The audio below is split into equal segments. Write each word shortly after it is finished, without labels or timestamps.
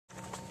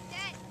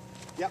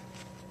Yep.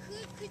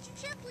 Could you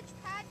check which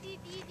pad the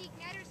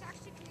igniter is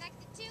actually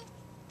connected to?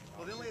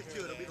 Well, they only have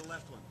two. It'll be the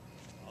left one.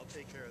 I'll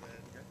take care of that.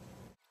 Okay.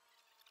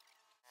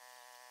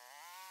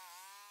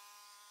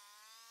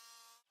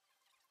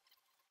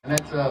 And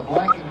that's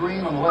black and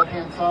green on the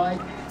left-hand side.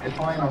 It's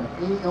flying on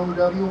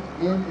AMW.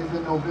 N is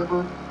in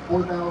November,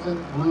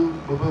 4000 Blue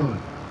Baboon.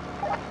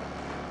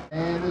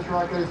 And this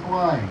rocket is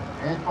flying.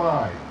 And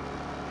 5,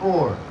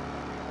 4,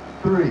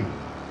 3,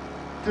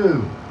 2,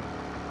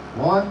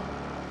 1,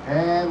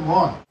 and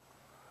launch.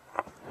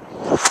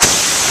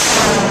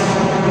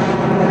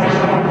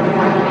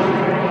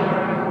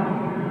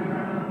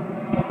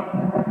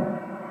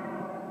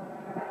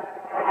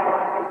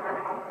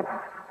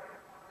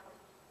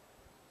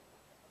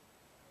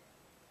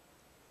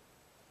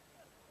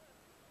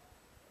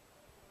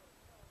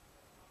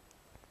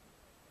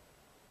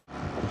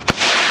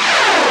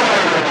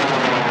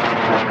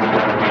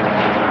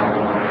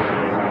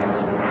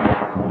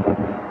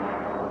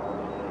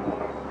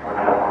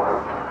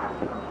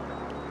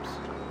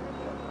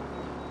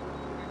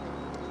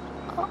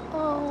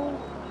 Uh-oh.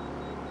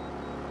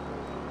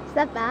 Is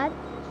that bad?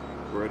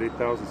 We're at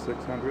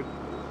 8,600,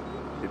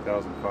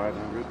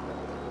 8,500,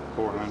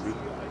 400,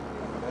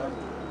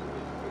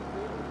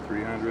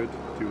 300,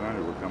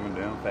 200. We're coming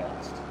down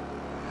fast.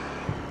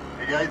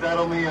 Hey guys, that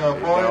on the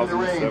far end of the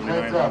range.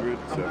 Heads up.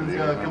 Something's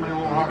coming in a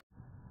little hot.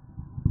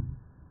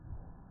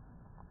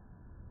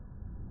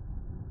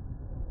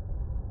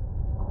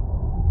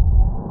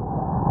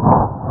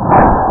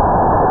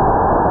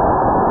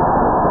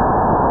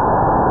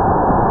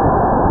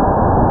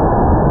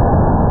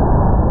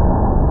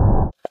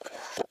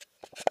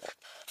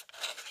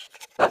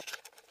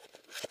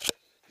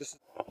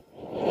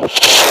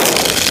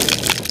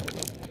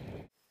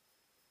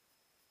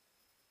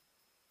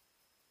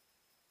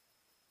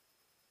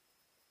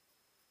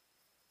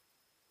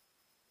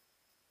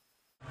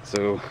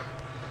 So,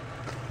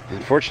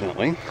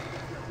 unfortunately,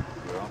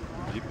 Well,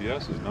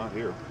 GPS is not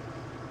here.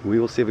 we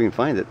will see if we can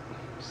find it.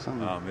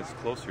 It's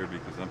close here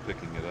because I'm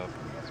picking it up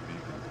and it's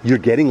beeping. You're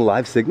getting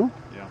live signal?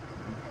 Yeah.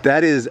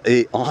 That is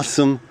a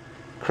awesome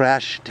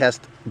crash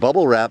test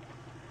bubble wrap.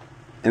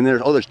 And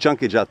there's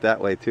chunkage out that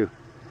way too.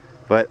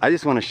 But I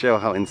just want to show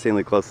how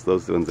insanely close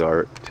those ones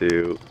are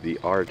to the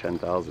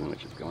R10,000,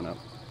 which is going up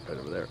right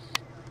over there.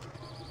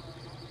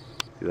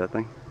 See that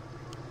thing?